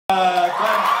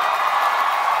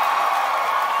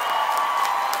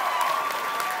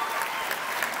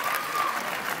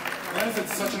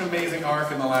amazing arc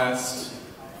in the last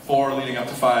 4 leading up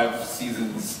to 5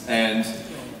 seasons, and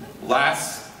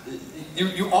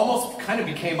you almost kind of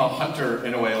became a hunter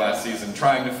in a way last season,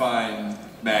 trying to find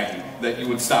Maggie, that you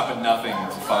would stop at nothing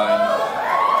to find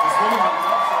this woman that you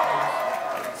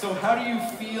love so much. So how do you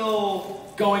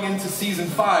feel going into season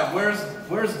 5?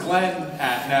 Where's Glenn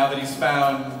at now that he's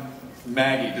found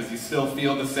Maggie? Does he still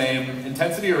feel the same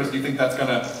intensity, or do you think that's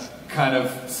gonna kind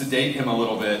of sedate him a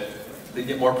little bit, to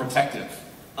get more protective?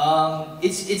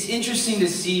 It's interesting to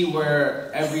see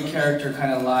where every character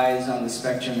kind of lies on the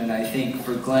spectrum, and I think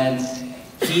for Glenn,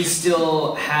 he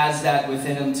still has that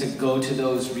within him to go to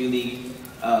those really,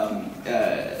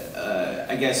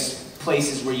 I guess,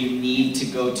 places where you need to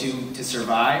go to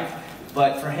survive.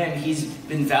 But for him, he's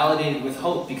been validated with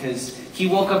hope, because he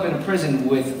woke up in a prison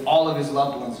with all of his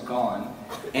loved ones gone,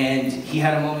 and he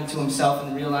had a moment to himself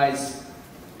and realized,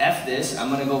 F this,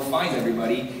 I'm gonna go find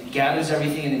everybody, gathers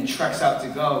everything and then treks out to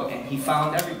go, and he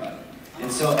found everybody.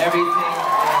 And so everything,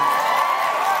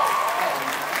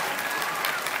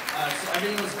 so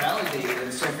everything was validated,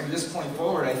 and so from this point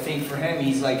forward, I think for him,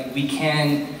 he's like, we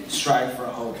can strive for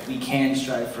hope, we can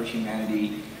strive for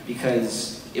humanity,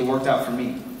 because it worked out for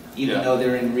me, even though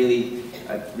they're in a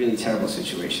really terrible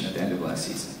situation at the end of last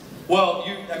season. Well,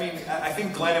 I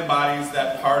think Glenn embodies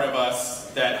that part of us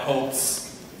that hopes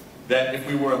that if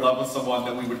we were in love with someone,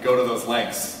 that we would go to those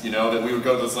lengths, that we would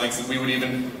go to those lengths, and we would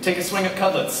even take a swing at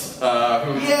Cudlitz. I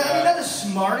mean, not the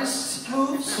smartest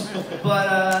moves,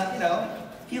 but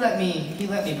he let me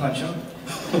punch him.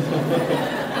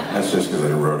 That's just because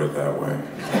I wrote it that way.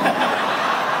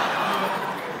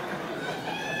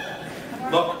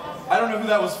 Look, I don't know who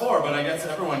that was for, but I guess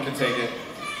everyone can take it.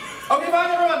 Okay, bye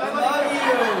everyone. I love you.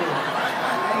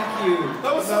 Thank you.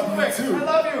 That was so quick. I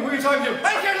love you. Who are you talking to?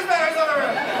 Hey, Candace Back, I love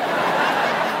everyone.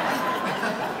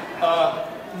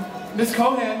 Miss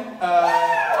Cohan. I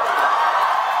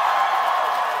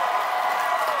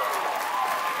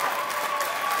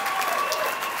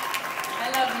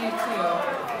love you too.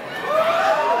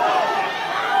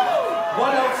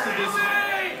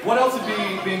 What else did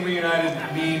being reunited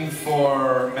mean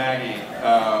for Maggie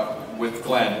with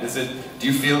Glenn?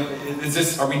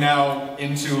 Are we now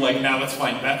into now let's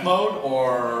find Beth mode,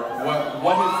 or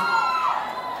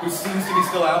who seems to be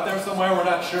still out there somewhere? We're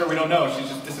not sure, we don't know, she's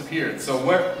just disappeared. So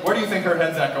where do you think her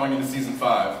head's at going into season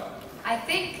 5? I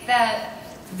think that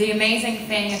the amazing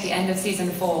thing at the end of season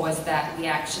 4 was that we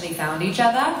actually found each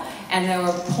other, and there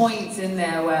were points in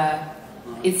there where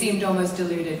it seemed almost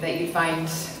deluded that you'd find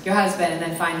your husband and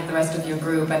then find the rest of your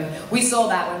group. And we saw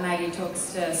that when Maggie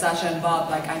talks to Sasha and Bob,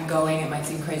 like, I'm going, it might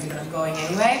seem crazy, but I'm going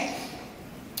anyway.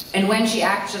 And when she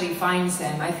actually finds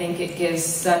him, I think it gives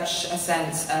such a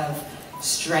sense of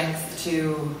strength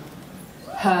to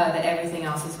her that everything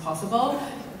else is possible.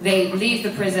 They leave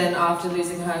the prison after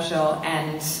losing Herschel,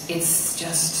 and it's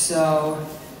just so...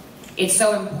 It's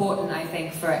so important, I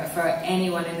think, for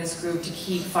anyone in this group to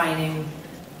keep finding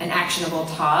an actionable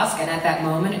task, and at that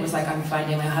moment it was like, I'm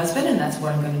finding my husband and that's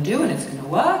what I'm going to do and it's going to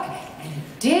work, and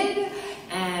it did,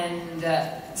 and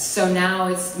so now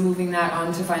it's moving that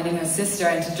on to finding her sister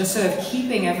and to just sort of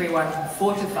keeping everyone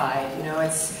fortified.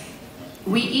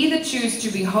 We either choose to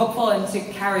be hopeful and to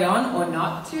carry on or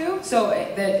not to, so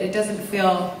that it doesn't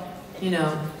feel,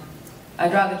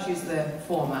 I'd rather choose the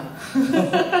former.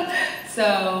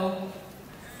 So,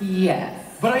 yes.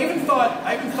 But I even thought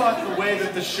the way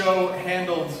that the show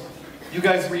handled you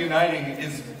guys reuniting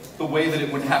is the way that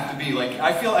it would have to be. Like,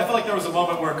 I feel like there was a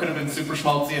moment where it could have been super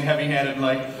schmaltzy and heavy-handed,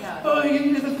 like, oh,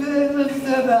 you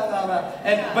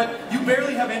but you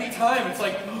barely have any time. It's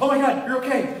like, oh my God, you're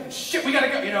okay. Shit, we gotta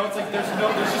go. It's like there's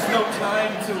just no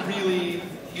time to really.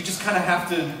 You just kind of have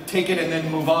to take it and then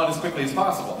move on as quickly as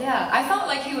possible. Yeah, I felt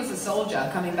like he was a soldier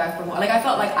coming back from war. Like, I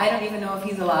felt like I don't even know if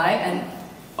he's alive, and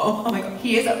oh my God,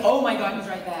 he is. Oh my God, he's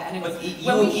right there. And it was you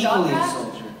were equally a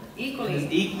soldier. Equally.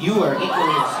 You were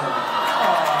equally a soldier.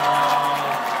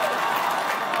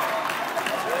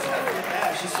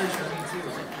 Yeah, she searched for me too.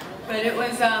 But it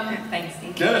was thanks,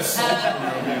 Steve. Yes.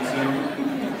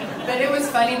 But it was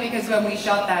funny because when we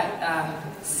shot that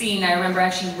scene, I remember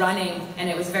actually running, and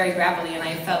it was very gravelly, and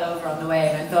I fell over on the way,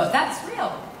 and I thought, that's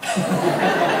real.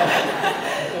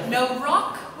 No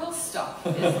rock will stop.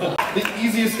 The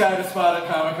easiest guy to spot at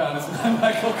Comic-Con is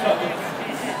Michael Cummings.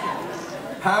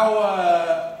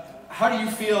 How do you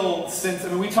feel since,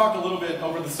 we talked a little bit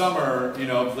over the summer,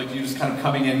 like you just kind of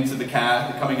coming into the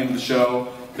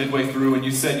show midway through, and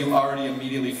you said you already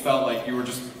immediately felt like you were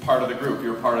just part of the group,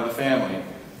 you were part of the family.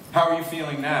 How are you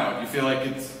feeling now? Do you feel like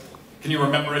can you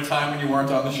remember a time when you weren't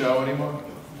on the show anymore?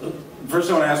 First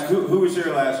I want to ask, who was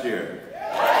here last year?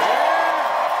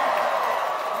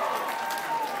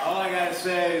 I gotta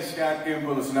say is Scott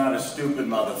Gimple is not a stupid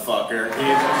motherfucker. He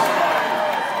is a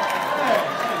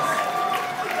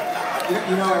smart.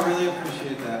 You know, I really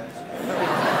appreciate that.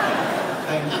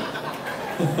 Thank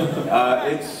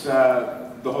you. It's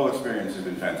the whole experience has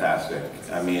been fantastic.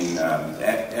 I mean,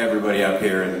 everybody up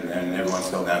here and everyone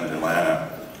still down in Atlanta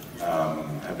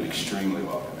have been extremely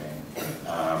welcoming.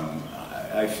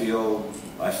 I feel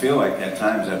like at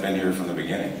times I've been here from the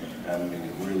beginning. I mean,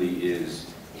 it really is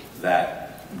that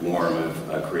warm of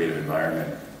a creative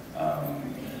environment,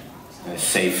 a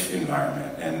safe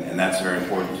environment, and that's very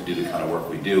important to do the kind of work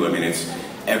we do. I mean, it's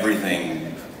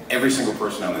everything. Every single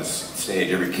person on this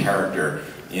stage, every character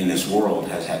in this world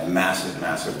has had massive,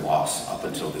 massive loss up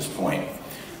until this point.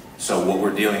 So what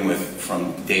we're dealing with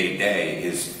from day to day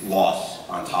is loss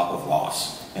on top of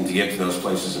loss. And to get to those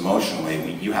places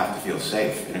emotionally, you have to feel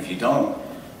safe. And if you don't,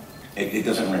 it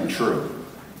doesn't ring true.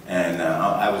 And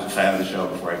I was a fan of the show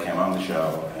before I came on the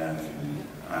show, and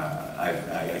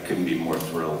I couldn't be more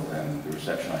thrilled than the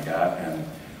reception I got, and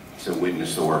to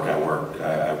witness the work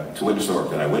to witness the work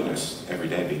that I witness every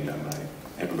day being done by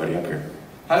everybody up here.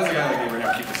 How does a guy like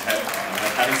Abraham keep his head on?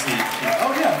 Like, how does he keep,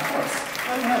 oh yeah, of course.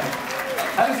 Let him have it.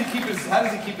 How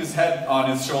does he keep his head on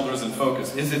his shoulders and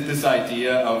focus? Is it this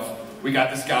idea of, we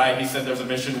got this guy, he said there's a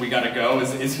mission, we gotta go?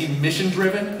 Is he mission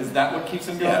driven? Is that what keeps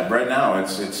him going? Yeah, right now it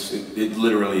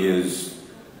literally is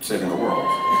saving the world.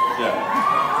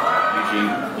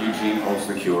 Yeah. Eugene holds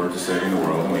the cure to saving the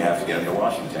world, and we have to get him to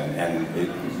Washington. And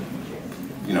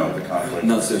the conflict.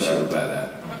 Not so sure about that.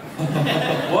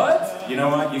 What? You know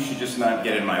what? You should just not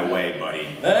get in my way, buddy.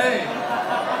 Hey!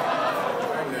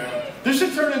 This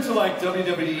should turn into like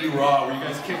WWE Raw, where you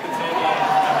guys kick the table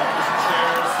and push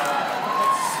chairs.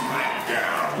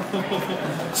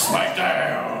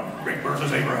 Smackdown! Rick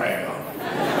versus Abraham.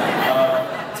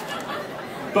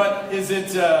 But is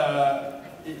it,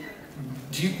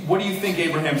 what do you think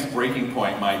Abraham's breaking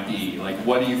point might be? Like,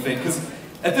 what do you think? Because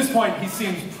at this point, he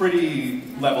seems pretty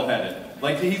level-headed.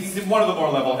 Like, he's one of the more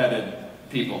level-headed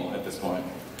people at this point.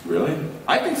 Really?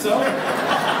 I think so.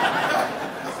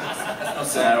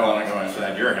 I don't want to go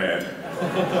inside your head.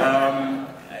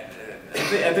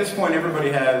 At this point, everybody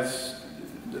has...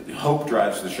 Hope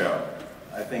drives the show.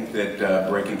 I think that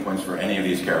breaking points for any of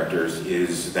these characters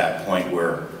is that point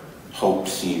where hope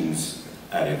seems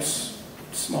at its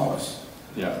smallest.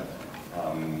 Yeah.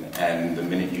 And the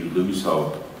minute you lose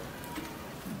hope,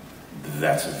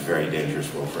 that's a very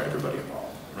dangerous world for everybody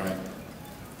involved. Right.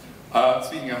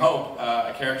 Speaking of hope,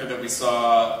 a character that we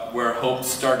saw where hope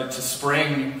started to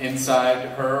spring inside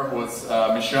her was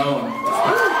Michonne.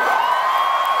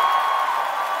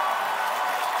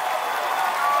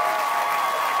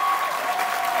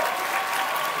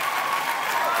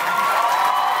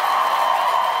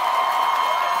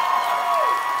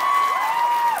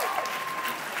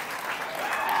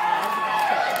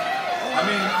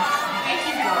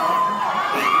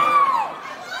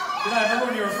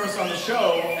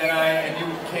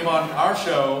 Our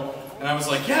show, and I was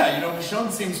like, yeah,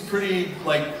 Michonne seems pretty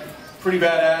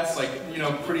badass,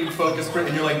 pretty focused,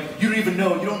 and you're like, you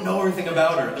don't know everything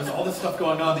about her. There's all this stuff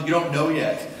going on that you don't know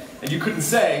yet. And you couldn't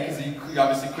say, because you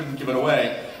obviously couldn't give it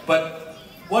away. But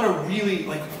what a really,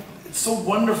 it's so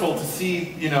wonderful to see,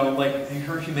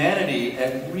 her humanity,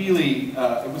 and really,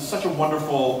 it was such a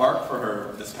wonderful arc for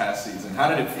her this past season. How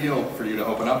did it feel for you to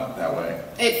open up that way?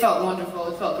 It felt wonderful.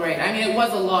 It felt great. I mean, it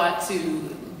was a lot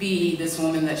to be this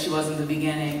woman that she was in the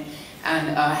beginning and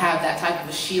have that type of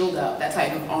a shield up, that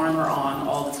type of armor on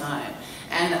all the time.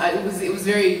 And it was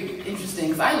very interesting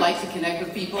because I like to connect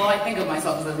with people. I think of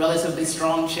myself as a relatively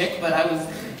strong chick, but I was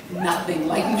nothing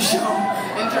like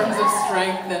Michonne in terms of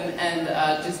strength and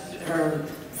just her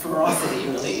ferocity,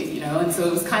 really, And so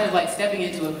it was kind of like stepping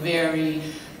into a very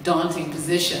daunting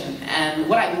position. And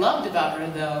what I loved about her,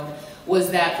 though,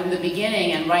 was that from the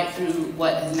beginning and right through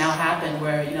what has now happened,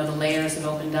 where the layers have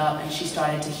opened up and she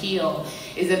started to heal,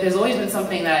 is that there's always been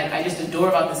something that I just adore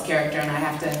about this character, and I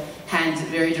have to hand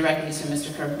very directly to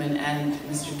Mr. Kirkman and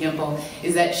Mr. Gimple,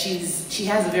 is that she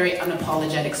has a very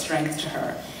unapologetic strength to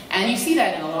her. And you see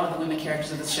that in a lot of the women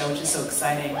characters of the show, which is so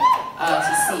exciting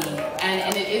to see.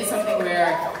 And it is something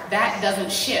where that doesn't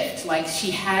shift. Like,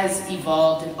 she has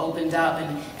evolved and opened up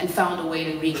and found a way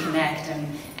to reconnect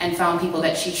and found people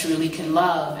that she truly can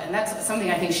love. And that's something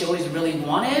I think she always really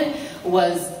wanted,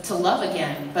 was to love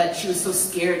again. But she was so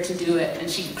scared to do it,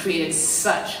 and she created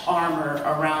such armor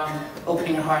around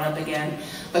opening her heart up again.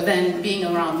 But then being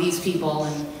around these people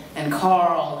and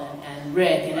Carl and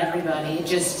Rick and everybody,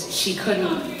 she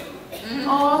couldn't.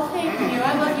 Oh, thank you.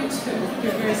 I love you too.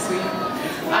 You're very sweet.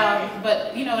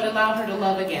 But you know, it allowed her to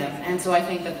love again, and so I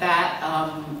think that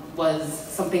was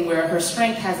something where her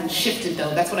strength hasn't shifted.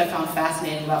 Though that's what I found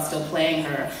fascinating about still playing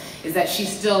her, is that she's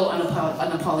still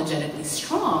unapologetically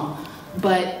strong,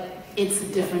 but it's a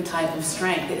different type of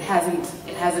strength. It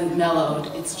hasn't mellowed.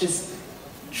 It's just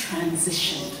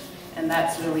transitioned, and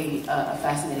that's really a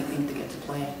fascinating thing to get to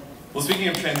play. Well, speaking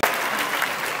of transition,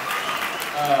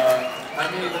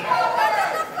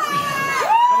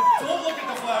 don't look at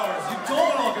the flowers. You don't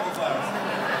want to look at the flowers.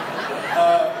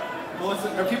 Melissa,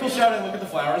 are people shouting "look at the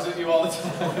flowers" at you all the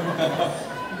time?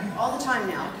 All the time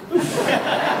now. All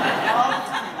the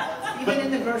time. Even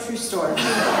in the grocery store.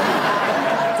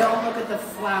 Don't look at the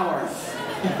flowers.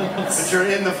 But you're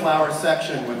in the flower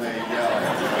section when they yell.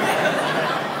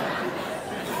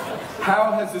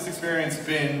 How has this experience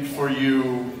been for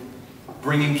you,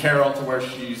 bringing Carol to where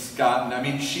she's gotten? I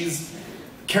mean,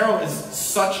 Carol is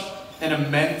such an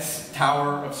immense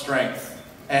tower of strength,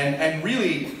 and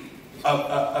really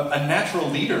a natural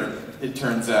leader, it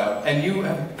turns out. And you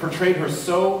have portrayed her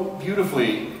so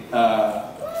beautifully.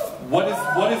 Who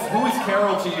is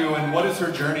Carol to you, and what has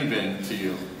her journey been to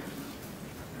you?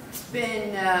 It's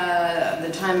been the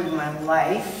time of my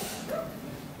life.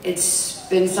 It's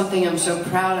been something I'm so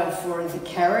proud of for the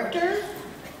character.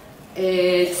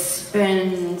 It's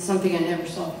been something I never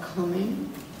saw coming.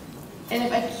 And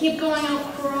if I keep going, I'll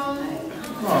cry.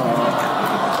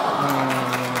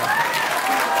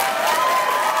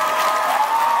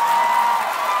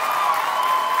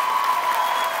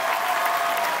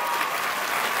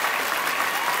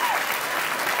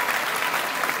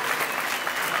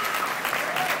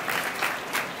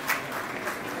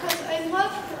 Because I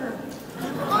love her.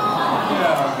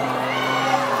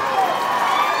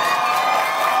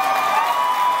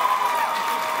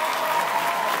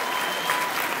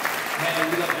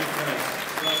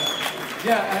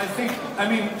 Yeah, and I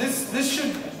mean, this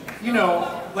should, you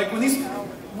know, like when these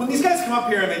guys come up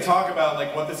here and they talk about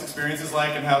like what this experience is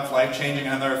like and how it's life-changing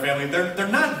and their family, they're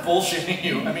not bullshitting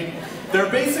you. I mean, they're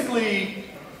basically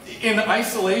in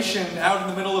isolation out in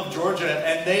the middle of Georgia,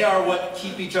 and they are what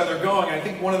keep each other going. And I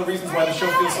think one of the reasons why the show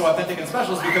feels so authentic and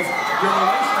special is because your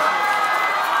relationship.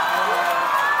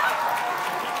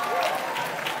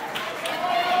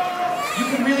 You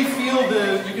can really feel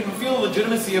the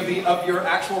legitimacy of your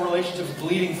actual relationships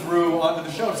bleeding through onto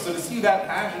the show. So to see that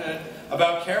passionate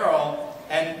about Carol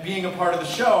and being a part of the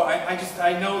show,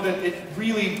 I know that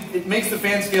it makes the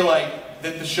fans feel like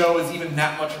that the show is even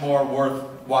that much more worth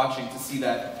watching to see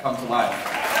that come to life.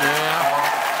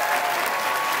 Yeah.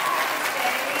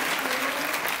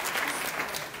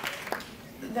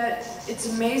 That it's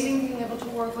amazing being able to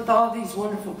work with all these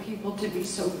wonderful people, to be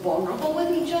so vulnerable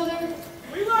with each other,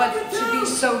 but to be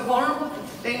so vulnerable with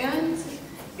fans,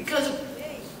 because of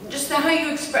just how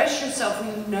you express yourself,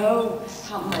 you know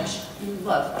how much you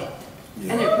love it.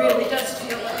 Yeah. And it really does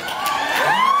feel like...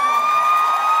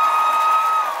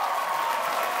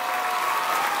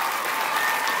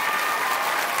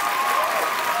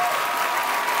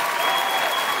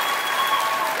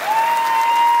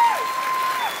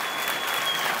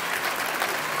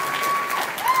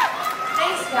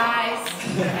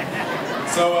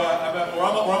 So we're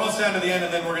almost down to the end,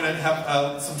 and then we're going to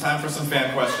have some time for some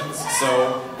fan questions.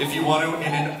 So if you want to,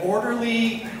 in an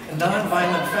orderly,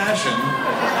 non-violent fashion,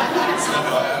 step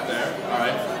out there. All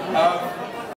right.